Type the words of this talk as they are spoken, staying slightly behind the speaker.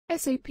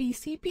SAP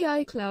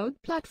CPI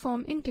Cloud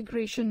Platform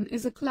Integration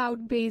is a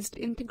cloud-based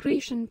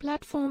integration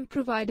platform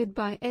provided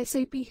by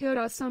SAP. Here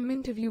are some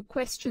interview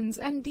questions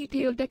and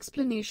detailed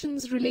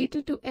explanations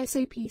related to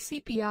SAP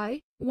CPI.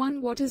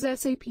 1. What is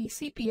SAP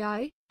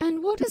CPI,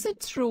 and what is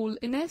its role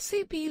in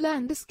SAP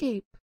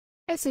landscape?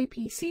 SAP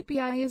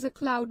CPI is a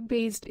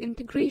cloud-based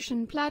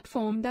integration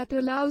platform that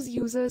allows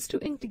users to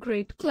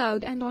integrate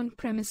cloud and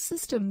on-premise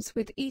systems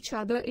with each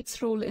other.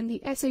 Its role in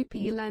the SAP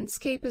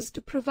landscape is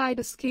to provide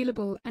a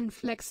scalable and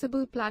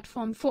flexible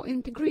platform for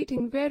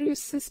integrating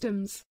various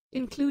systems,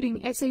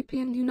 including SAP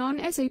and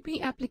non-SAP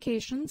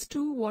applications.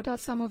 2. What are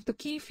some of the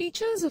key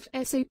features of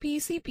SAP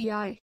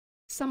CPI?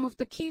 Some of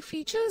the key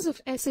features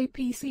of SAP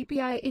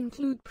CPI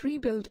include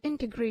pre-built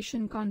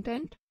integration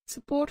content,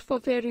 support for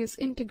various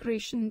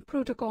integration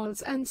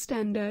protocols and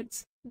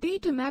standards,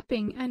 data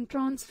mapping and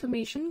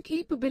transformation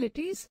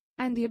capabilities,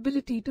 and the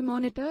ability to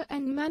monitor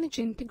and manage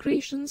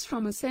integrations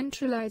from a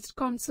centralized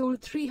console.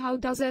 3. How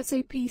does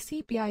SAP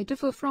CPI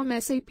differ from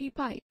SAP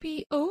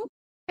PIPO?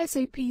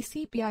 SAP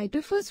CPI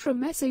differs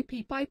from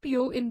SAP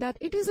PIPO in that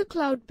it is a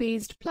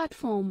cloud-based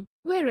platform,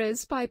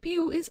 whereas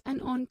PIPO is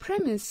an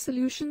on-premise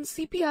solution.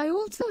 CPI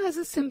also has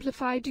a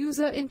simplified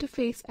user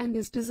interface and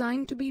is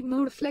designed to be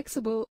more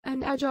flexible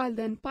and agile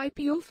than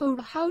PIPO.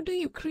 4. How do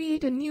you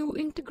create a new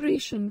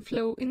integration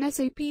flow in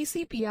SAP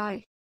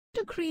CPI?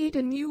 To create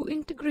a new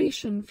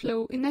integration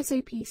flow in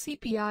SAP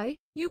CPI,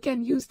 you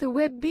can use the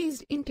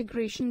web-based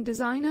Integration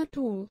Designer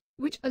tool,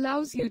 which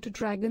allows you to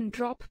drag and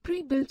drop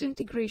pre-built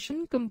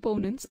integration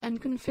components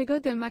and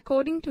configure them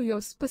according to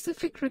your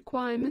specific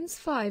requirements.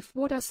 5.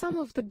 What are some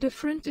of the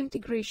different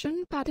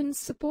integration patterns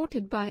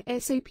supported by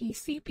SAP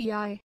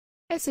CPI?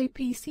 SAP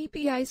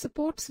CPI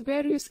supports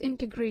various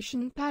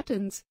integration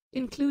patterns,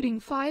 including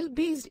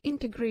file-based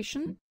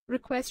integration,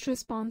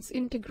 request-response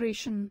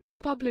integration,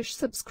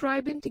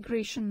 publish-subscribe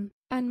integration,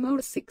 and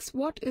more. 6.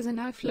 What is an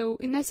iFlow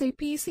in SAP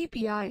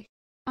CPI?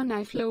 An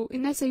iFlow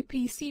in SAP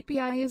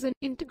CPI is an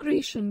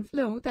integration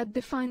flow that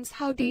defines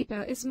how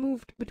data is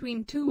moved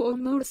between two or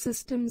more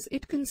systems.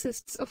 It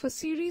consists of a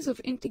series of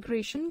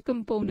integration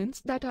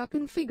components that are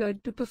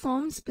configured to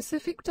perform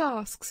specific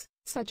tasks,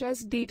 such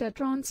as data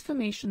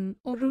transformation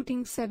or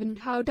routing. 7.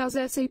 How does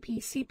SAP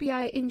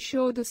CPI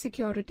ensure the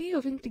security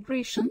of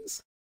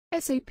integrations?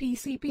 SAP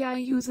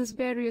CPI uses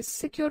various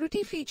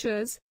security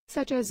features,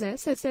 such as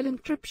SSL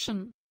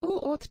encryption,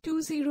 OAuth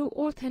 2.0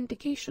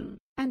 authentication,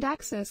 and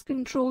access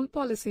control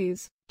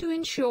policies, to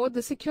ensure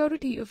the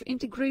security of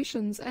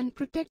integrations and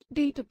protect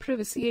data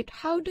privacy. 8.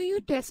 How do you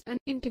test an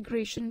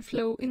integration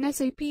flow in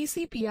SAP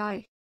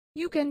CPI?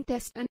 You can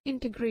test an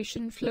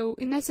integration flow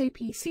in SAP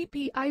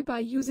CPI by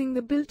using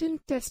the built-in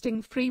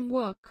testing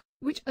framework,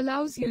 which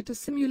allows you to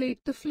simulate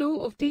the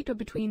flow of data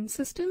between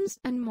systems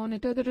and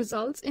monitor the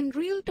results in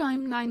real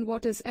time. 9.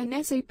 What is an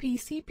SAP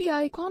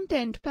CPI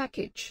content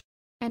package?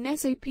 An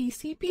SAP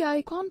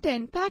CPI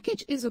content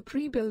package is a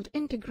pre-built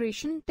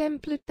integration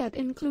template that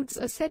includes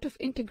a set of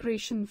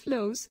integration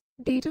flows,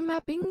 data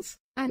mappings,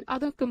 and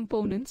other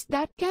components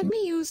that can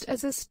be used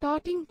as a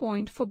starting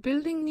point for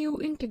building new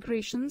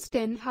integrations.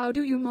 10. How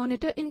do you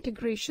monitor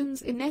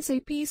integrations in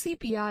SAP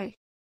CPI?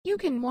 You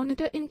can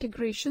monitor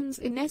integrations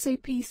in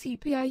SAP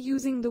CPI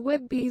using the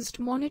web-based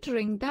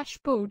monitoring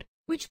dashboard,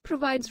 which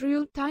provides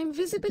real-time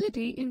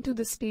visibility into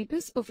the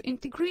status of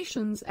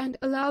integrations and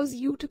allows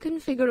you to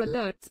configure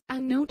alerts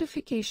and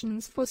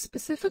notifications for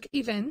specific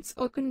events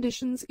or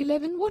conditions.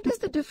 11. What is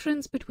the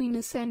difference between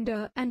a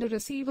sender and a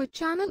receiver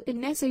channel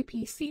in SAP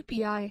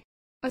CPI?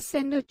 A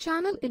sender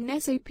channel in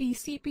SAP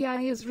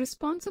CPI is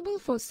responsible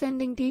for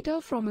sending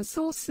data from a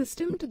source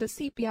system to the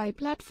CPI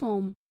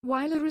platform,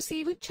 while a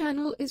receiver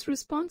channel is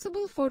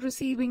responsible for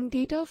receiving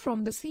data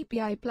from the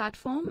CPI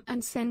platform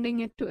and sending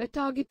it to a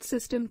target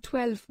system.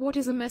 12. What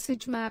is a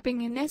message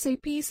mapping in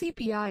SAP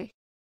CPI?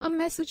 A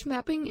message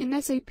mapping in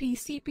SAP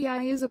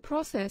CPI is a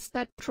process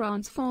that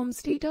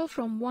transforms data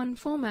from one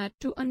format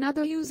to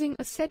another using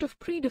a set of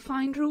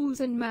predefined rules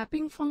and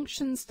mapping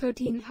functions.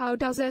 13. How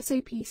does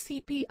SAP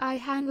CPI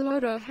handle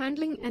error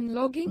handling and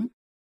logging?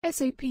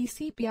 SAP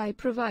CPI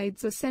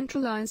provides a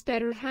centralized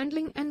error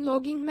handling and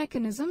logging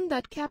mechanism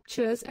that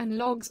captures and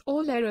logs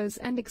all errors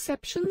and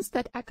exceptions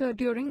that occur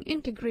during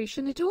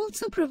integration. It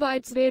also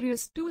provides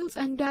various tools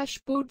and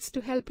dashboards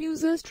to help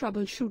users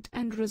troubleshoot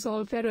and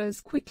resolve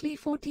errors quickly.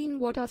 14.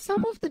 What are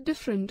some of the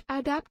different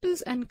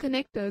adapters and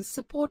connectors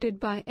supported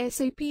by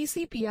SAP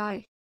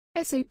CPI?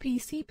 SAP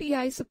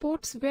CPI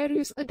supports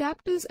various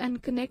adapters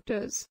and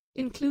connectors,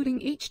 including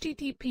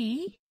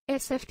HTTP,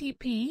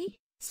 SFTP,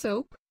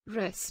 SOAP,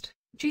 REST,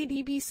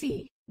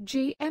 JDBC,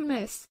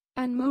 JMS,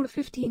 and more.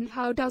 15.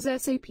 How does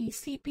SAP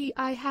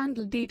CPI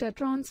handle data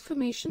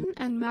transformation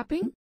and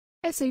mapping?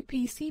 SAP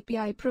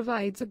CPI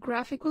provides a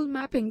graphical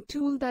mapping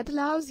tool that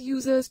allows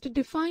users to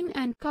define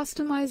and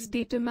customize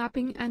data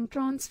mapping and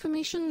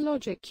transformation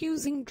logic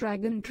using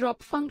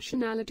drag-and-drop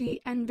functionality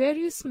and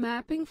various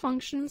mapping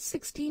functions.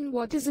 16.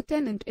 What is a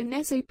tenant in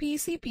SAP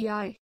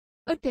CPI?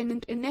 A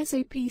tenant in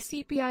SAP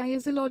CPI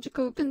is a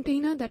logical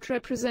container that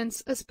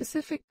represents a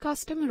specific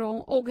customer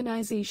or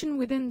organization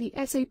within the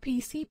SAP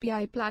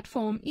CPI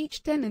platform.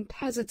 Each tenant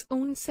has its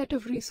own set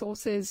of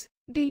resources,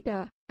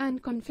 data,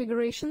 and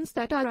configurations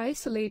that are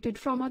isolated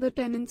from other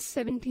tenants.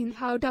 17.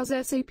 How does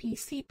SAP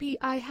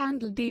CPI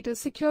handle data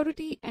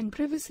security and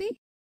privacy?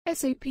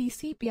 SAP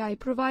CPI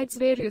provides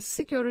various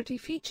security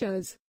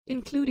features,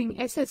 including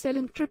SSL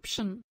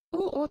encryption,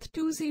 OAuth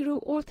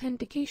 2.0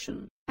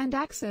 authentication, and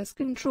access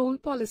control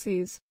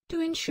policies, to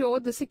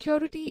ensure the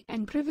security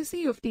and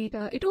privacy of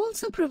data. It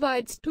also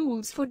provides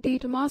tools for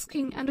data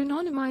masking and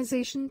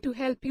anonymization to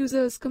help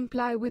users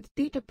comply with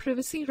data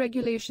privacy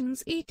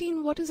regulations.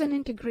 18. What is an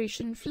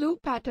integration flow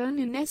pattern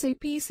in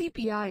SAP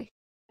CPI?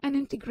 An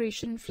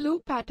integration flow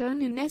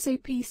pattern in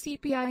SAP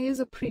CPI is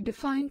a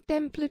predefined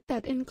template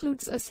that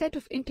includes a set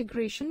of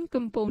integration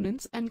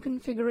components and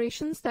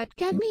configurations that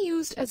can be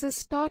used as a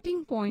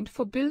starting point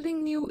for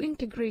building new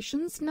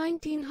integrations.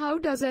 19. How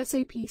does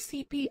SAP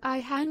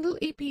CPI handle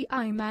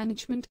API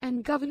management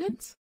and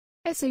governance?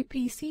 SAP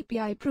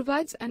CPI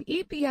provides an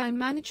API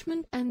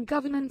management and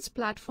governance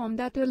platform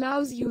that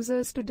allows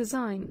users to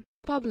design,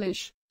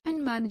 publish,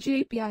 and manage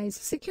APIs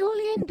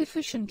securely and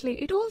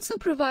efficiently. It also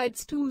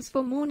provides tools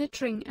for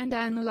monitoring and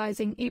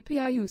analyzing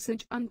API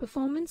usage and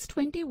performance.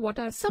 20. What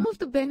are some of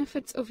the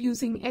benefits of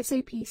using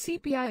SAP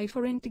CPI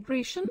for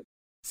integration?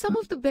 Some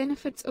of the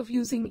benefits of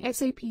using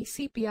SAP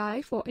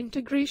CPI for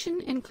integration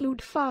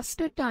include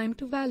faster time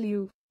to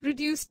value,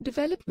 reduced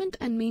development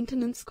and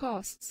maintenance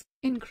costs,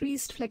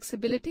 increased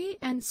flexibility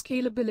and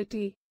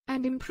scalability,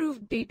 and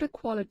improved data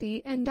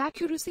quality and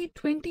accuracy.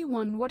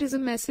 21. What is a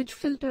message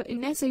filter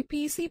in SAP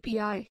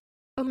CPI?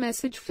 A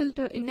message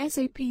filter in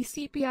SAP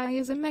CPI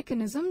is a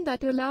mechanism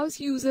that allows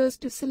users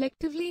to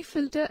selectively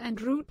filter and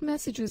route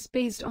messages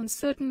based on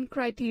certain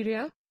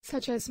criteria,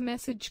 such as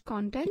message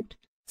content,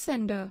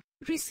 sender,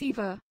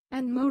 receiver,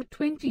 and mode.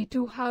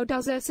 22. How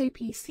does SAP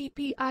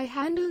CPI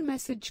handle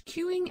message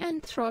queuing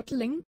and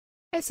throttling?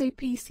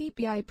 SAP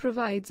CPI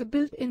provides a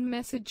built-in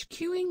message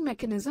queuing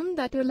mechanism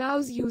that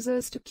allows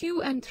users to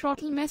queue and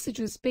throttle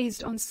messages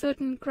based on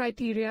certain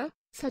criteria,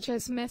 such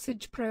as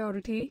message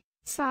priority,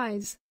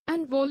 size,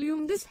 and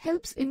volume. This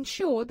helps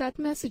ensure that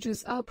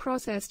messages are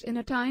processed in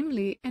a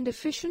timely and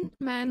efficient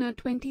manner.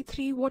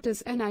 23. What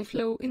is an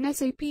iFlow in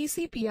SAP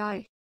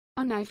CPI?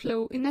 An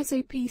iFlow in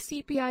SAP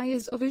CPI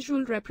is a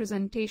visual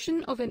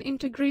representation of an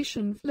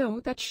integration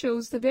flow that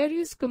shows the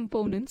various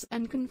components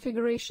and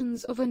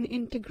configurations of an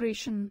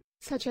integration,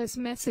 such as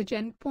message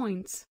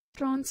endpoints,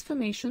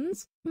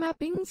 transformations,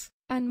 mappings,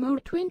 and more.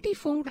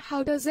 24.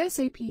 How does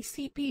SAP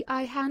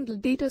CPI handle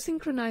data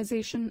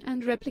synchronization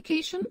and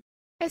replication?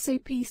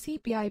 SAP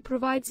CPI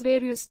provides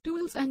various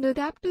tools and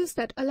adapters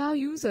that allow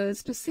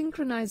users to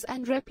synchronize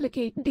and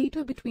replicate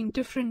data between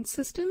different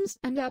systems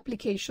and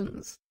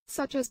applications,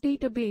 such as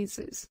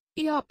databases,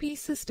 ERP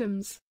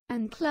systems,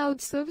 and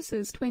cloud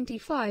services.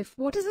 25.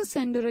 What is a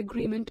sender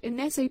agreement in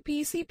SAP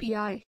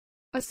CPI?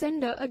 A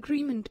sender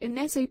agreement in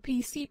SAP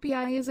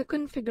CPI is a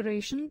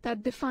configuration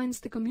that defines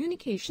the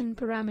communication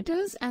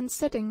parameters and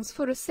settings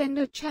for a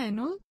sender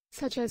channel,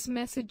 such as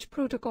message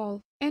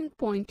protocol,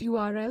 endpoint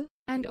URL,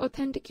 and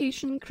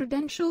authentication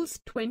credentials.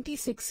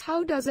 26.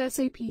 How does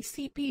SAP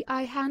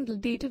CPI handle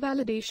data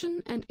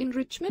validation and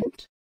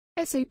enrichment?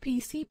 SAP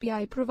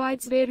CPI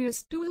provides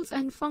various tools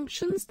and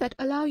functions that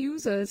allow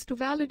users to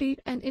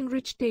validate and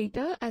enrich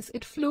data as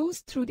it flows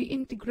through the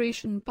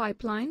integration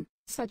pipeline,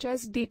 such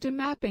as data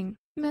mapping,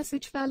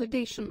 message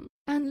validation,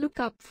 and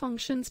lookup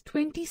functions.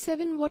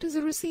 27. What is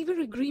a receiver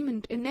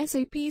agreement in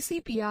SAP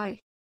CPI?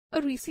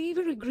 A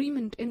receiver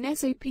agreement in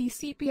SAP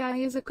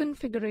CPI is a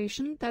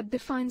configuration that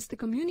defines the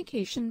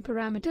communication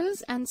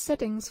parameters and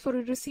settings for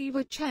a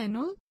receiver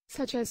channel,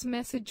 such as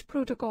message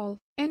protocol,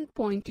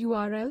 endpoint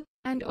URL,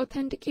 and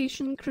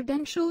authentication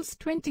credentials.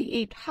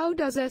 28. How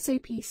does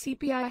SAP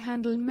CPI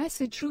handle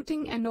message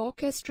routing and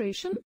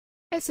orchestration?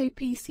 SAP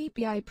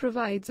CPI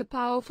provides a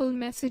powerful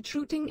message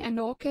routing and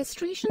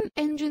orchestration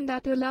engine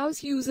that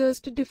allows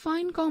users to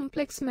define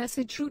complex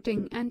message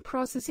routing and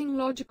processing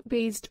logic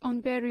based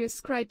on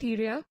various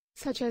criteria,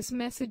 such as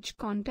message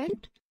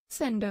content,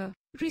 sender,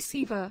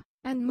 receiver,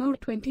 and more.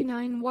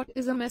 29. What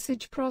is a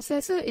message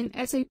processor in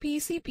SAP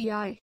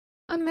CPI?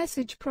 A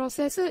message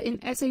processor in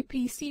SAP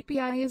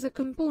CPI is a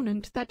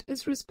component that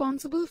is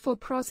responsible for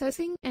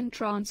processing and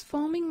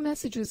transforming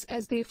messages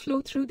as they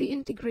flow through the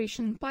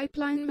integration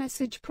pipeline.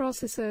 Message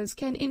processors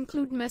can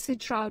include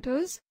message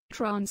routers,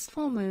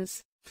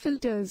 transformers,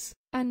 filters,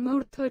 and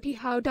more. 30.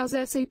 How does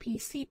SAP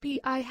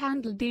CPI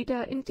handle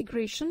data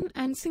integration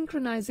and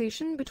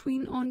synchronization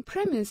between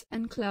on-premise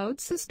and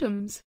cloud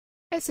systems?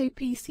 SAP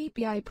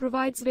CPI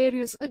provides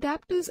various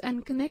adapters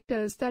and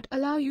connectors that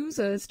allow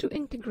users to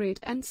integrate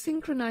and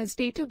synchronize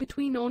data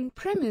between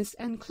on-premise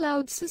and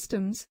cloud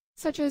systems,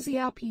 such as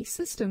ERP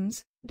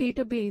systems,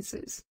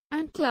 databases,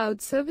 and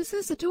cloud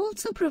services. It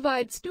also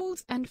provides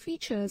tools and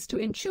features to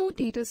ensure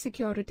data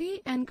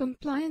security and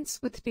compliance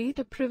with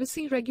data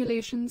privacy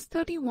regulations.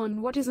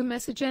 31. What is a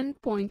message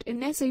endpoint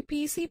in SAP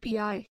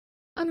CPI?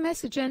 A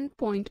message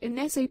endpoint in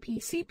SAP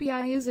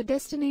CPI is a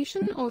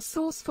destination or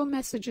source for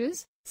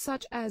messages,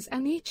 such as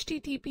an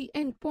HTTP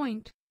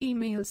endpoint,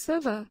 email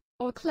server,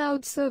 or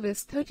cloud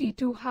service.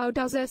 32. How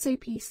does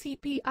SAP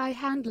CPI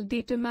handle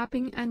data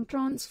mapping and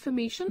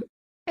transformation?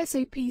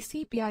 SAP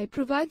CPI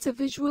provides a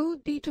visual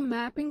data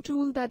mapping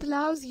tool that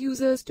allows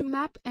users to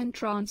map and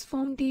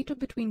transform data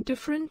between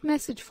different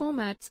message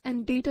formats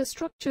and data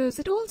structures.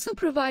 It also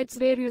provides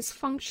various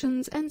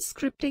functions and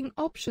scripting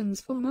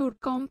options for more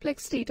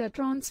complex data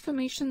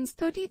transformations.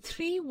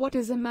 33. What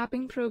is a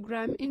mapping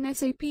program in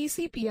SAP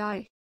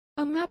CPI?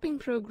 A mapping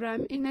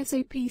program in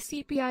SAP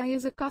CPI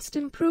is a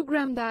custom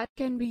program that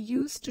can be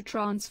used to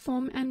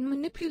transform and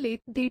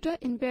manipulate data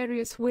in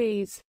various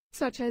ways,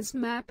 such as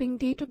mapping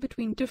data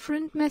between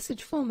different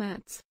message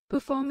formats,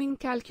 performing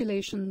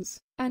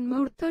calculations, and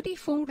more.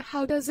 34.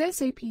 How does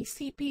SAP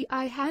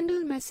CPI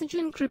handle message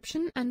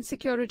encryption and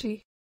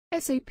security?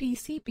 SAP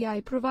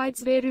CPI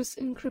provides various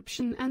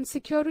encryption and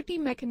security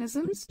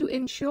mechanisms to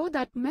ensure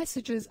that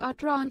messages are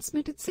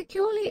transmitted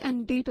securely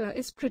and data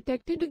is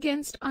protected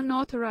against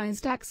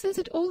unauthorized access.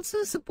 It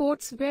also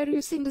supports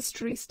various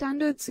industry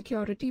standard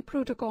security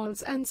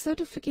protocols and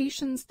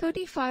certifications.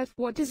 35.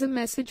 What is a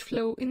message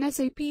flow in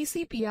SAP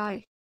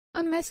CPI?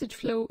 A message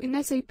flow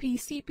in SAP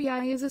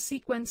CPI is a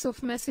sequence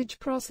of message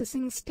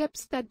processing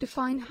steps that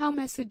define how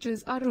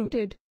messages are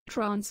routed,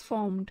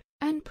 transformed,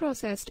 and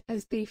processed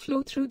as they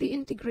flow through the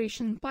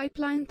integration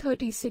pipeline.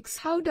 36.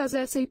 How does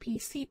SAP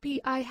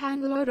CPI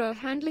handle error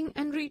handling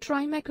and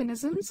retry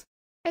mechanisms?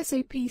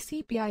 SAP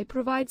CPI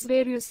provides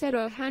various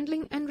error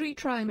handling and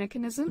retry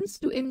mechanisms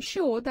to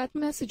ensure that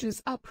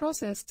messages are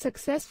processed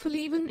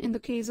successfully even in the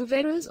case of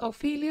errors or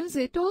failures.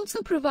 It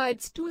also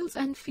provides tools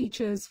and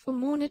features for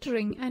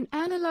monitoring and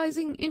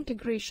analyzing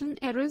integration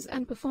errors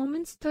and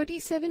performance.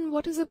 37.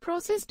 What is a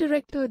process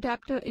director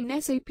adapter in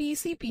SAP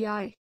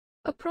CPI?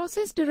 A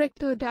process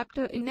director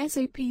adapter in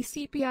SAP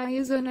CPI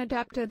is an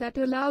adapter that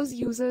allows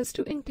users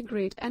to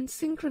integrate and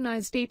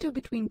synchronize data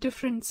between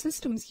different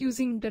systems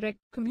using direct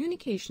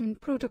communication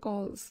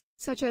protocols,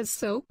 such as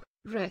SOAP,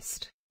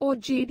 REST, or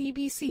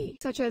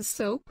JDBC, such as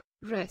SOAP,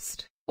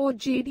 REST, or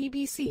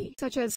JDBC, such as